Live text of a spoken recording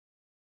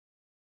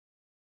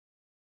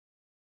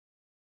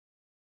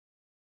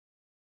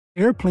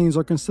Airplanes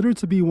are considered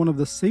to be one of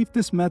the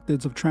safest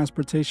methods of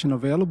transportation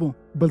available.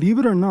 Believe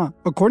it or not,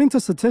 according to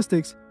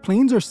statistics,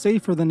 planes are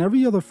safer than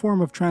every other form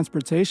of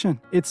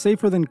transportation. It's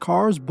safer than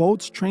cars,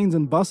 boats, trains,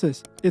 and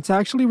buses. It's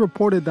actually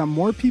reported that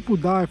more people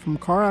die from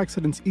car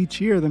accidents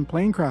each year than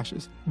plane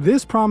crashes.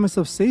 This promise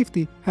of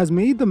safety has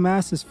made the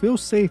masses feel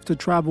safe to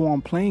travel on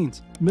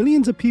planes.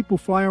 Millions of people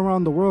fly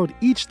around the world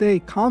each day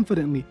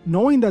confidently,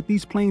 knowing that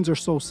these planes are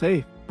so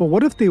safe. But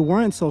what if they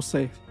weren't so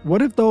safe?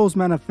 What if those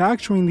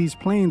manufacturing these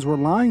planes were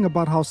lying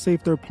about how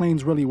safe their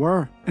planes really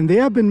were? And they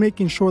have been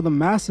making sure the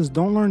masses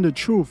don't learn the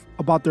truth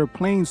about their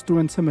planes through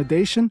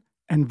intimidation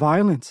and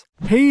violence.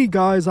 Hey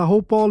guys, I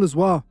hope all is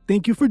well.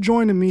 Thank you for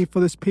joining me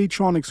for this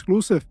Patreon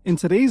exclusive. In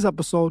today's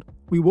episode,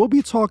 we will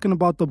be talking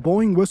about the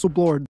Boeing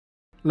whistleblower.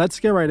 Let's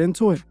get right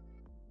into it.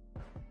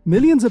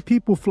 Millions of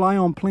people fly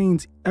on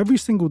planes every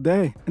single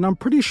day, and I'm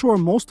pretty sure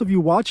most of you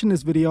watching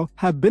this video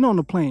have been on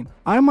a plane.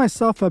 I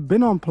myself have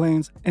been on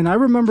planes, and I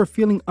remember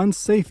feeling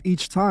unsafe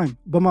each time,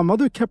 but my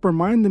mother kept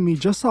reminding me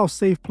just how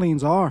safe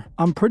planes are.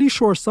 I'm pretty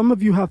sure some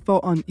of you have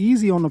felt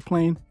uneasy on a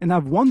plane and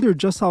have wondered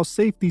just how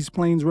safe these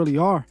planes really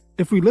are.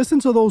 If we listen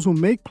to those who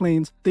make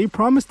planes, they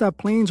promise that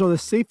planes are the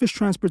safest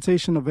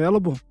transportation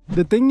available.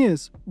 The thing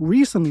is,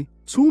 recently,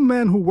 two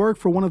men who work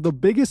for one of the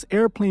biggest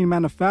airplane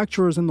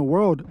manufacturers in the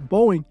world,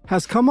 Boeing,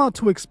 has come out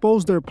to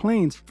expose their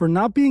planes for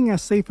not being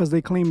as safe as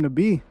they claim to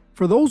be.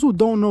 For those who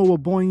don't know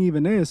what Boeing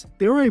even is,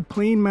 they're a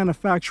plane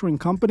manufacturing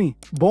company.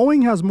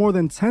 Boeing has more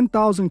than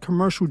 10,000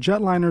 commercial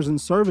jetliners in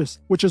service,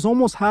 which is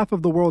almost half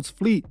of the world's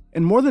fleet,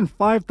 and more than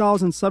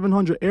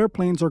 5,700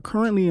 airplanes are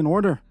currently in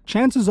order.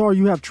 Chances are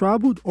you have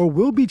traveled or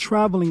will be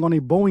traveling on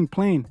a Boeing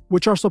plane,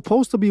 which are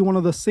supposed to be one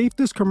of the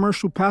safest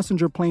commercial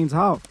passenger planes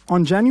out.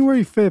 On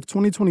January 5th,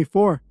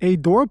 2024, a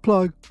door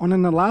plug on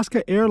an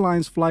Alaska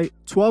Airlines flight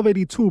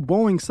 1282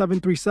 Boeing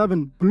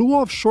 737 blew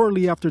off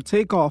shortly after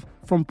takeoff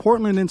from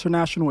Portland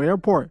International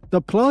Airport.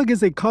 The plug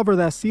is a cover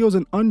that seals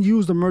an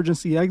unused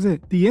emergency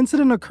exit. The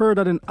incident occurred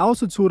at an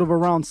altitude of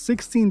around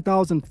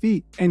 16,000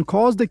 feet and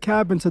caused the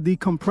cabin to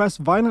decompress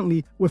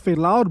violently with a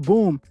loud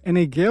boom and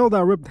a gale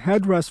that ripped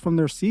headrests from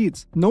their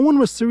seats. No one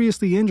was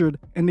seriously injured,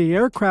 and the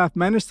aircraft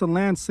managed to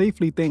land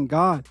safely, thank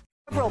God.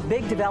 Several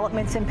big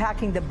developments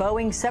impacting the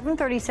Boeing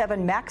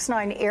 737 MAX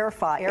 9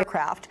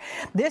 aircraft.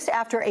 This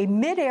after a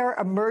mid-air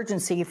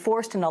emergency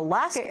forced an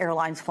Alaska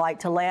Airlines flight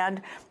to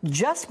land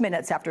just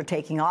minutes after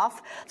taking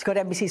off. Let's go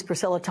to NBC's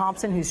Priscilla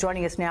Thompson, who's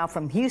joining us now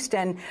from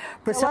Houston.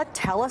 Priscilla,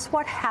 tell us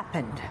what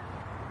happened.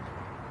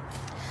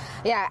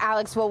 Yeah,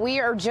 Alex, well, we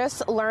are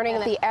just learning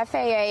that the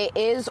FAA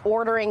is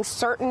ordering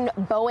certain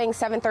Boeing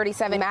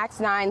 737 MAX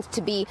 9s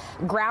to be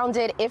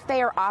grounded if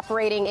they are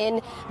operating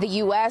in the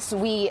U.S.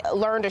 We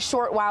learned a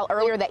short while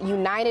earlier that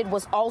United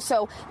was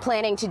also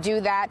planning to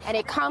do that. And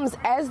it comes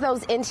as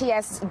those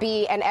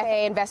NTSB and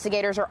FAA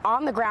investigators are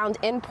on the ground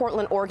in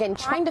Portland, Oregon,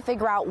 trying to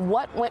figure out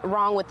what went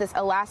wrong with this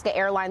Alaska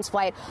Airlines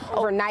flight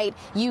overnight.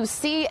 You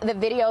see the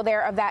video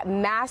there of that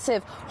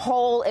massive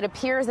hole. It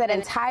appears that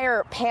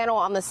entire panel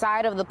on the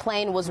side of the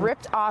plane was ripped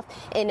off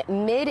in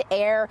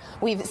mid-air.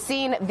 We've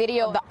seen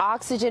video of the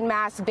oxygen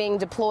mask being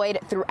deployed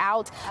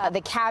throughout the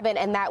cabin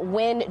and that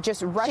wind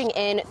just rushing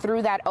in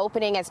through that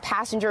opening as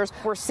passengers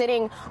were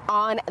sitting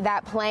on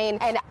that plane.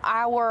 And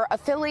our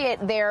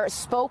affiliate there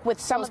spoke with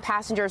some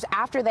passengers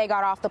after they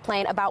got off the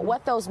plane about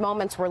what those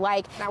moments were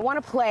like. And I want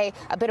to play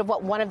a bit of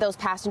what one of those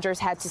passengers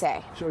had to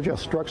say. Shows you how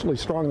structurally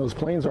strong those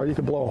planes are. You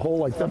could blow a hole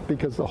like that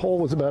because the hole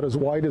was about as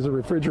wide as a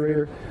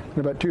refrigerator and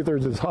about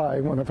 2/3 as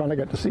high when I finally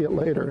got to see it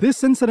later.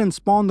 This incident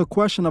spawned the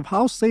question of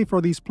how safe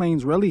are these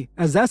planes really,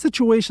 as that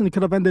situation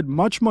could have ended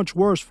much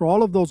worse for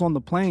all of those on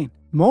the plane.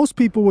 Most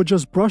people would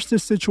just brush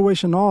this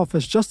situation off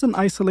as just an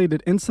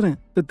isolated incident.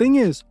 The thing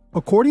is,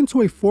 according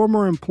to a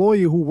former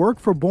employee who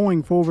worked for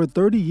Boeing for over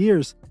 30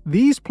 years,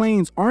 these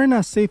planes aren't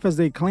as safe as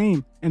they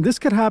claim, and this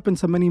could happen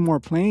to many more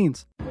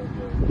planes.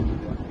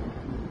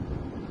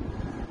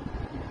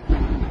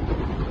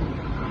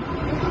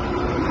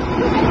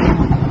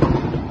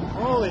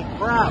 Holy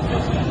crap!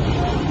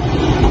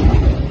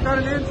 Got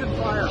an engine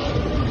fire!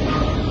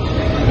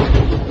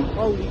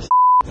 Holy shit!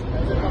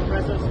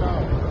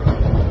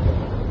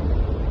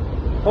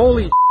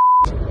 Holy shit!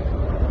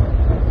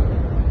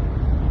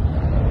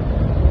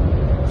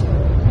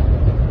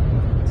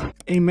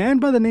 A man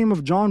by the name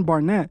of John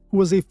Barnett, who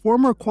was a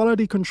former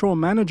quality control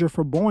manager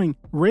for Boeing,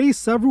 raised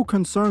several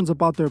concerns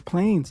about their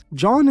planes.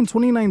 John in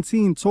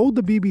 2019 told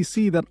the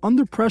BBC that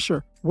under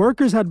pressure,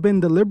 workers had been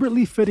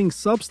deliberately fitting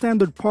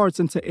substandard parts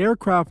into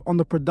aircraft on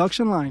the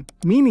production line,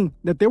 meaning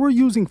that they were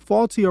using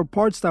faulty or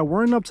parts that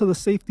weren't up to the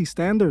safety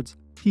standards.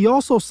 He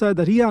also said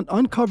that he had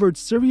uncovered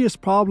serious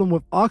problem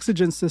with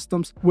oxygen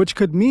systems, which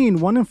could mean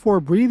 1 in 4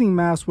 breathing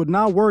masks would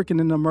not work in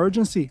an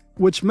emergency,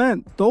 which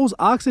meant those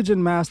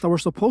oxygen masks that were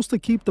supposed to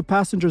keep the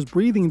passengers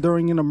breathing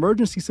during an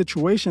emergency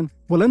situation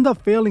will end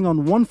up failing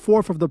on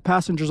 1/4 of the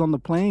passengers on the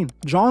plane.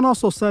 John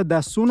also said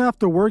that soon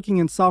after working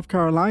in South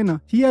Carolina,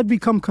 he had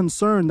become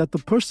concerned that the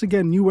push to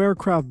get new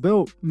aircraft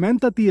built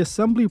meant that the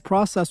assembly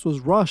process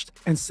was rushed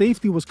and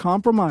safety was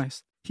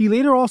compromised. He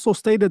later also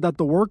stated that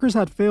the workers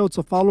had failed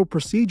to follow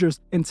procedures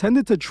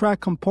intended to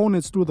track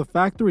components through the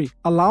factory,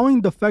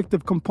 allowing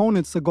defective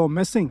components to go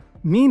missing,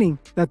 meaning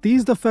that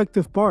these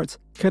defective parts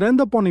could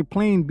end up on a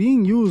plane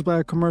being used by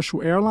a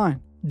commercial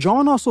airline.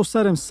 John also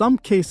said in some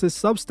cases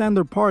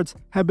substandard parts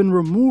had been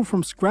removed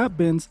from scrap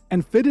bins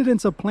and fitted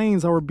into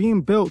planes that were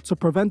being built to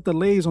prevent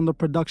delays on the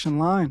production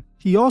line.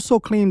 He also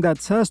claimed that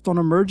tests on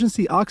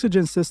emergency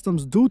oxygen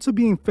systems due to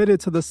being fitted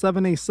to the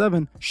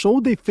 787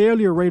 showed a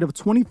failure rate of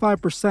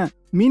 25%,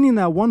 meaning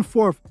that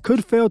 1/4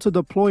 could fail to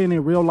deploy in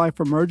a real-life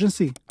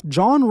emergency.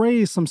 John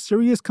raised some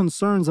serious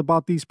concerns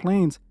about these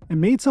planes and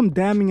made some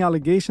damning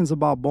allegations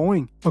about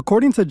Boeing.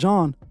 According to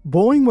John,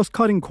 Boeing was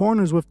cutting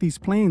corners with these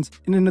planes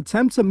in an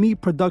attempt to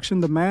meet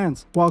production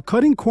demands. While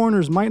cutting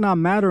corners might not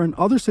matter in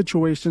other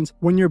situations,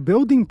 when you're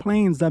building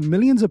planes that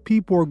millions of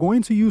people are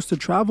going to use to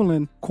travel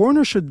in,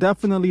 corners should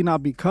definitely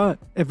not be cut.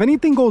 If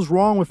anything goes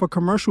wrong with a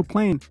commercial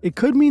plane, it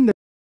could mean the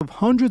of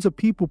hundreds of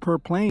people per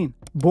plane.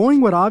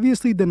 Boeing would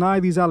obviously deny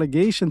these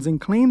allegations and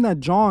claim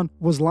that John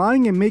was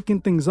lying and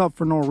making things up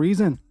for no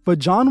reason. But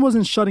John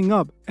wasn't shutting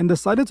up and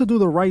decided to do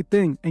the right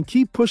thing and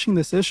keep pushing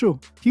this issue.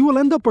 He will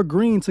end up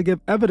agreeing to give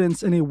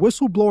evidence in a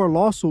whistleblower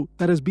lawsuit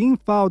that is being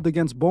filed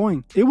against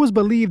Boeing. It was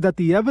believed that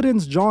the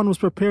evidence John was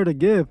prepared to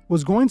give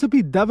was going to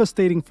be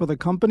devastating for the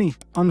company.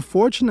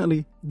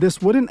 Unfortunately,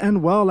 this wouldn't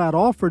end well at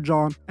all for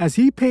John, as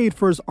he paid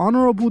for his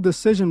honorable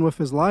decision with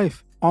his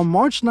life. On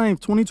March 9,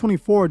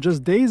 2024,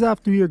 just days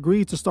after he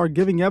agreed to start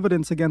giving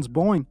evidence against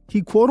Boeing,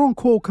 he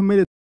quote-unquote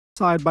committed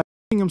suicide by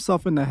shooting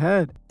himself in the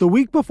head. The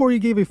week before, he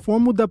gave a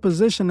formal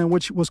deposition in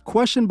which he was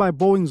questioned by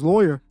Boeing's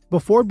lawyer.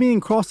 Before being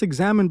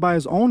cross-examined by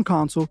his own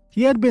counsel,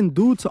 he had been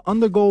due to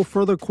undergo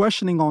further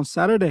questioning on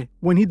Saturday.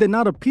 When he did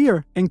not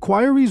appear,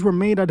 inquiries were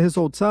made at his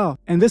hotel,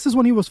 and this is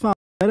when he was found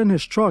dead in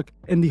his truck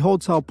in the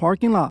hotel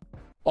parking lot.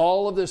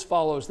 All of this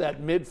follows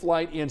that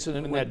mid-flight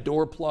incident when that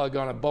door plug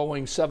on a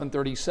Boeing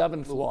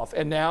 737 flew off.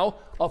 And now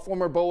a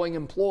former Boeing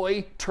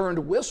employee turned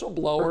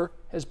whistleblower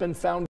has been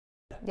found.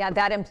 Yeah,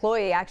 that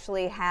employee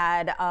actually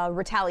had a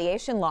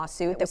retaliation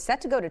lawsuit that was set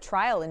to go to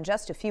trial in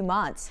just a few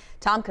months.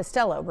 Tom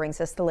Costello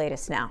brings us the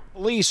latest now.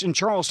 Police in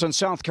Charleston,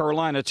 South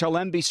Carolina tell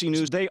NBC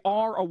News they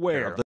are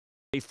aware that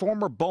a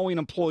former Boeing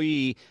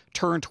employee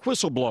turned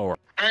whistleblower.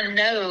 I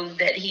know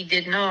that he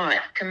did not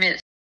commit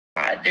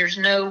suicide. There's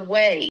no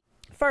way.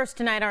 First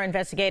tonight, our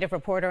investigative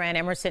reporter Ann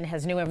Emerson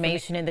has new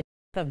information in the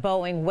death of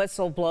Boeing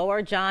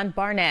whistleblower John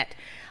Barnett.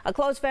 A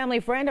close family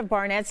friend of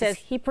Barnett says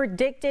he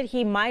predicted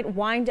he might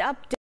wind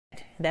up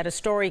dead, that a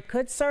story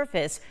could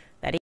surface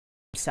that he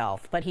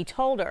himself, but he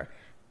told her,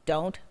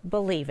 don't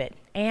believe it.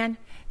 And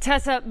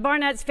Tessa,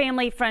 Barnett's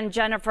family friend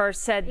Jennifer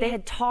said they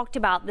had talked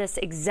about this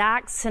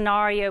exact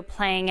scenario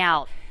playing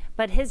out,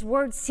 but his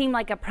words seemed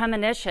like a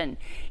premonition.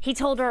 He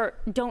told her,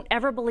 don't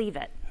ever believe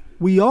it.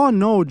 We all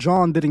know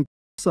John didn't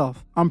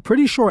himself. I'm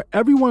pretty sure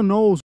everyone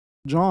knows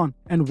John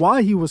and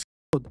why he was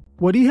killed.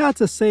 What he had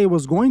to say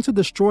was going to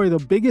destroy the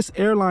biggest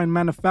airline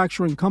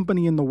manufacturing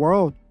company in the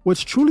world.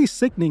 What's truly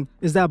sickening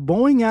is that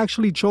Boeing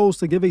actually chose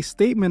to give a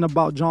statement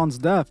about John's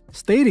death,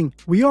 stating,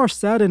 "We are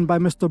saddened by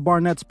Mr.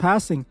 Barnett's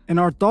passing, and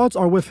our thoughts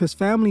are with his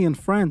family and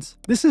friends."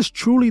 This is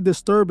truly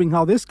disturbing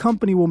how this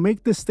company will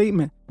make this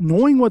statement,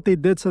 knowing what they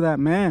did to that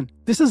man.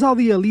 This is how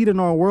the elite in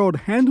our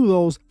world handle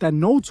those that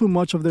know too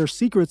much of their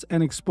secrets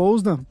and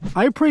expose them.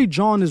 I pray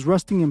John is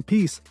resting in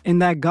peace,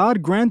 and that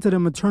God granted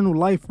him eternal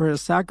life for his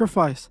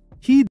sacrifice.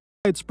 He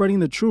spreading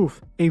the truth,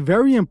 a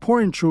very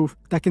important truth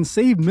that can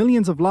save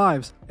millions of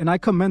lives, and I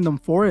commend them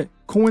for it.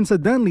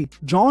 Coincidentally,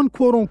 John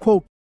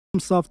quote-unquote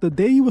himself the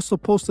day he was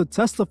supposed to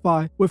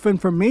testify with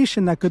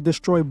information that could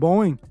destroy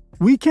Boeing.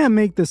 We can't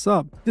make this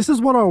up. This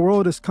is what our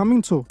world is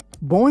coming to.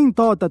 Boeing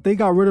thought that they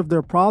got rid of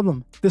their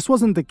problem. This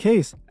wasn't the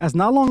case, as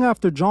not long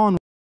after John,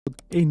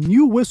 a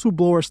new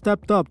whistleblower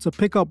stepped up to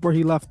pick up where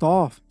he left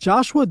off.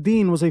 Joshua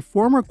Dean was a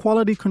former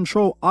quality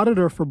control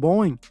auditor for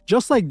Boeing.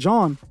 Just like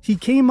John, he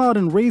came out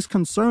and raised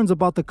concerns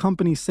about the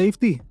company's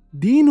safety.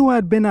 Dean, who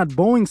had been at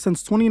Boeing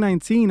since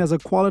 2019 as a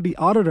quality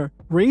auditor,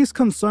 raised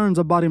concerns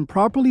about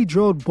improperly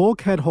drilled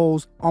bulkhead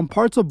holes on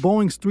parts of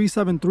Boeing's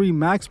 373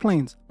 MAX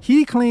planes.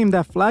 He claimed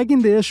that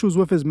flagging the issues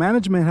with his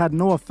management had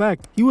no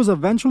effect. He was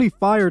eventually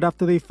fired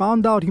after they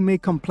found out he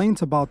made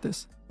complaints about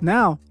this.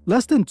 Now,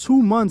 less than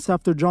 2 months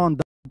after John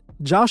died,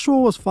 Joshua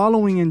was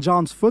following in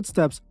John's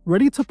footsteps,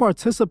 ready to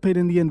participate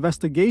in the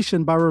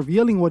investigation by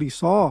revealing what he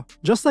saw.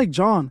 Just like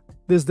John,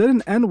 this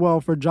didn't end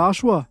well for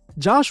Joshua.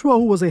 Joshua,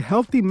 who was a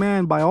healthy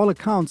man by all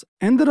accounts,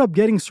 ended up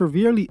getting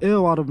severely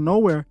ill out of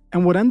nowhere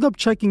and would end up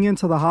checking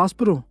into the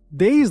hospital.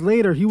 Days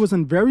later, he was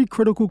in very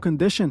critical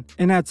condition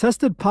and had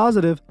tested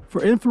positive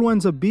for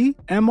influenza B,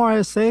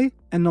 MRSA,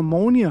 and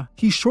pneumonia.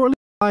 He shortly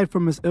died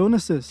from his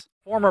illnesses.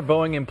 Former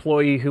Boeing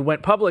employee who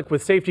went public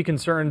with safety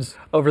concerns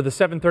over the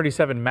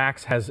 737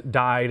 MAX has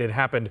died. It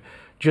happened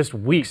just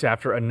weeks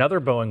after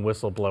another Boeing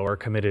whistleblower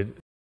committed.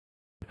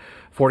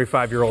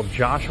 45-year-old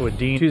Joshua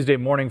Dean Tuesday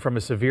morning from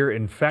a severe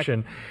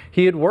infection.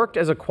 He had worked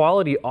as a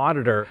quality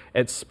auditor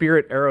at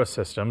Spirit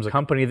Aerosystems, a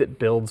company that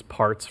builds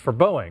parts for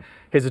Boeing.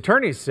 His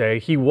attorneys say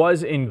he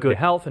was in good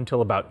health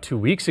until about 2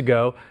 weeks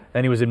ago.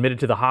 Then he was admitted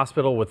to the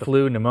hospital with the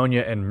flu,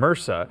 pneumonia, and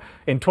MRSA.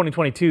 In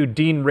 2022,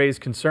 Dean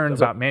raised concerns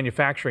about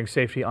manufacturing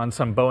safety on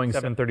some Boeing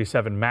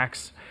 737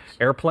 MAX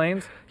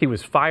airplanes. He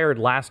was fired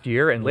last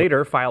year and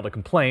later filed a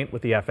complaint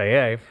with the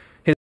FAA.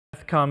 His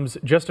death comes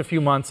just a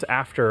few months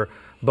after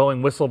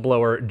Boeing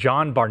whistleblower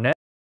John Barnett.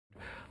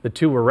 The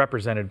two were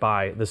represented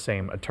by the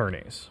same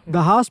attorneys.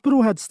 The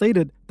hospital had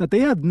stated that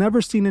they had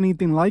never seen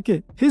anything like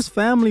it. His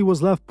family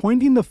was left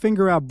pointing the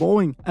finger at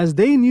Boeing, as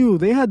they knew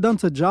they had done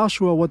to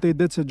Joshua what they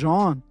did to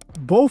John.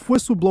 Both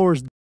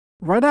whistleblowers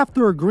right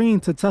after agreeing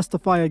to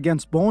testify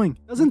against Boeing.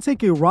 It doesn't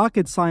take a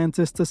rocket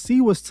scientist to see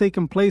what's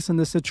taking place in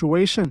this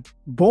situation.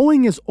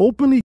 Boeing is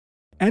openly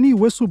any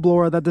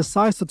whistleblower that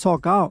decides to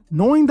talk out.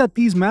 Knowing that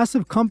these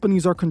massive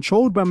companies are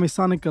controlled by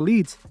Masonic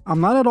elites, I'm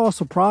not at all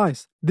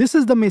surprised. This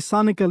is the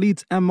Masonic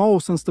elite's MO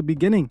since the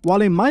beginning.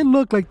 While it might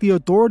look like the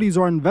authorities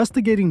are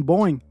investigating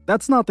Boeing,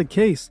 that's not the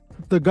case.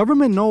 The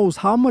government knows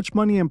how much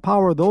money and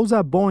power those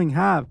at Boeing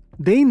have.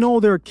 They know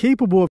they're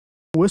capable of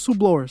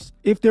whistleblowers.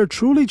 If they're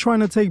truly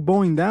trying to take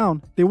Boeing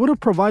down, they would have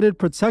provided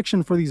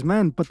protection for these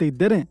men, but they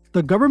didn't.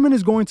 The government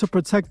is going to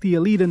protect the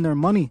elite and their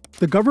money.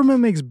 The government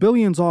makes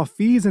billions off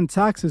fees and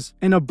taxes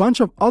and a bunch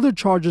of other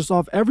charges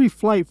off every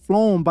flight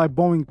flown by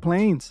Boeing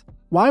planes.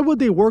 Why would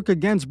they work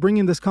against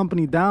bringing this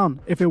company down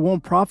if it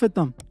won't profit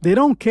them? They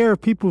don't care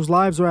if people's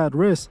lives are at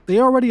risk. They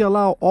already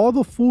allow all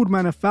the food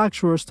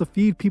manufacturers to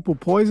feed people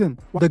poison.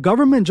 The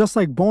government, just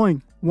like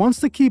Boeing, wants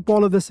to keep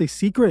all of this a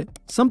secret.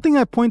 Something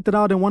I pointed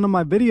out in one of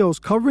my videos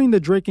covering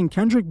the Drake and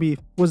Kendrick beef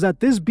was that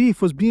this beef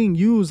was being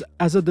used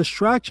as a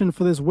distraction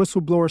for this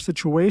whistleblower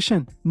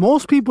situation.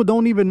 Most people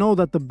don't even know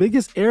that the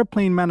biggest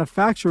airplane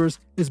manufacturers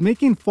is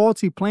making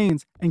faulty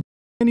planes and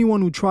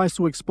anyone who tries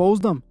to expose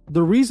them.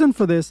 The reason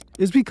for this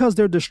is because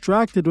they're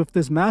distracted with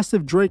this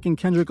massive Drake and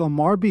Kendrick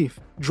Lamar beef.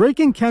 Drake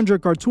and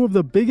Kendrick are two of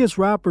the biggest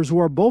rappers who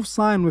are both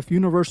signed with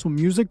Universal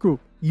Music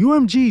Group.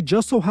 UMG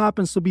just so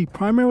happens to be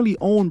primarily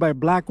owned by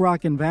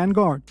BlackRock and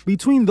Vanguard.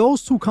 Between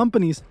those two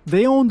companies,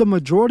 they own the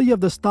majority of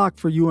the stock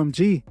for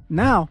UMG.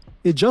 Now,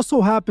 it just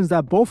so happens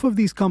that both of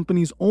these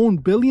companies own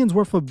billions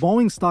worth of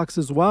Boeing stocks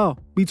as well.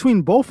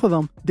 Between both of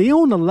them, they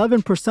own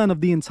 11%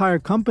 of the entire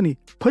company,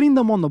 putting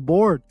them on the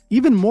board.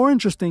 Even more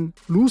interesting,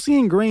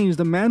 Lucian Grainge,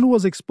 the man who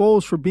was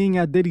exposed for being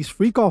at Diddy's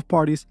freak-off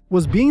parties,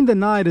 was being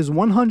denied his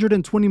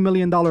 $120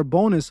 million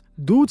bonus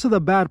due to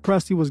the bad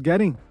press he was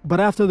getting. But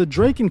after the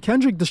Drake and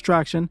Kendrick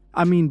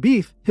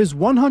beef, his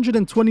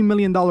 $120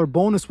 million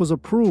bonus was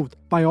approved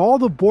by all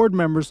the board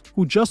members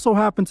who just so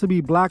happened to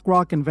be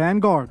BlackRock and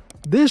Vanguard.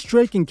 This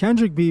Drake and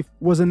Kendrick beef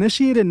was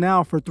initiated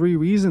now for 3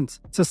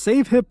 reasons: to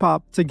save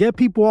hip-hop, to get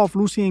people off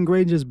Lucian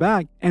Grainge's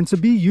back, and to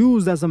be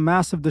used as a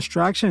massive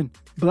distraction.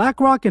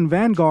 BlackRock and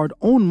Vanguard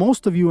own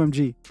most of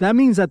UMG. That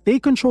means that they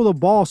control the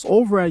boss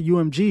over at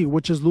UMG,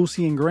 which is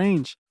Lucian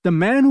Grainge, the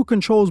man who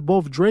controls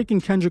both Drake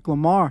and Kendrick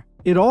Lamar.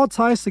 It all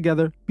ties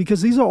together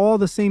because these are all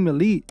the same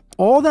elite.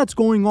 All that's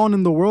going on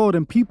in the world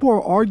and people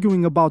are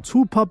arguing about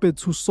two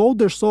puppets who sold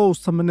their souls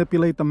to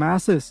manipulate the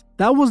masses.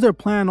 That was their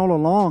plan all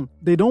along.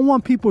 They don't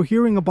want people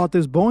hearing about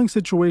this Boeing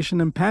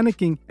situation and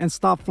panicking and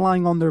stop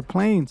flying on their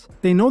planes.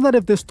 They know that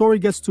if this story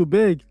gets too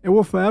big, it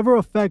will forever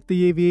affect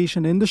the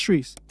aviation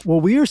industries.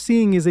 What we are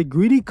seeing is a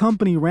greedy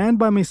company ran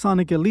by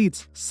Masonic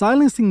elites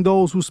silencing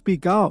those who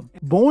speak out.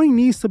 Boeing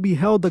needs to be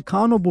held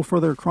accountable for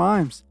their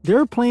crimes.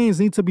 Their planes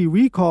need to be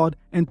recalled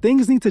and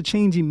things need to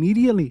change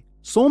immediately.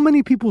 So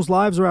many people's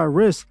lives are at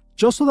risk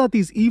just so that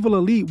these evil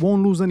elite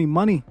won't lose any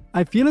money.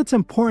 I feel it's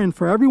important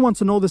for everyone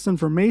to know this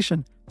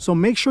information, so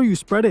make sure you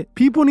spread it.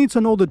 People need to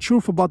know the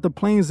truth about the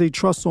planes they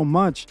trust so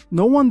much.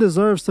 No one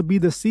deserves to be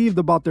deceived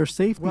about their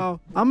safety.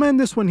 Well, I'm gonna end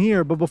this one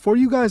here, but before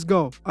you guys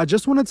go, I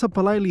just wanted to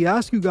politely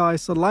ask you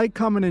guys to like,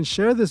 comment, and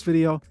share this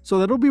video so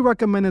that it'll be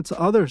recommended to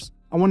others.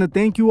 I want to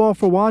thank you all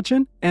for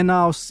watching, and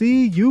I'll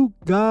see you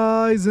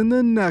guys in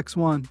the next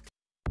one.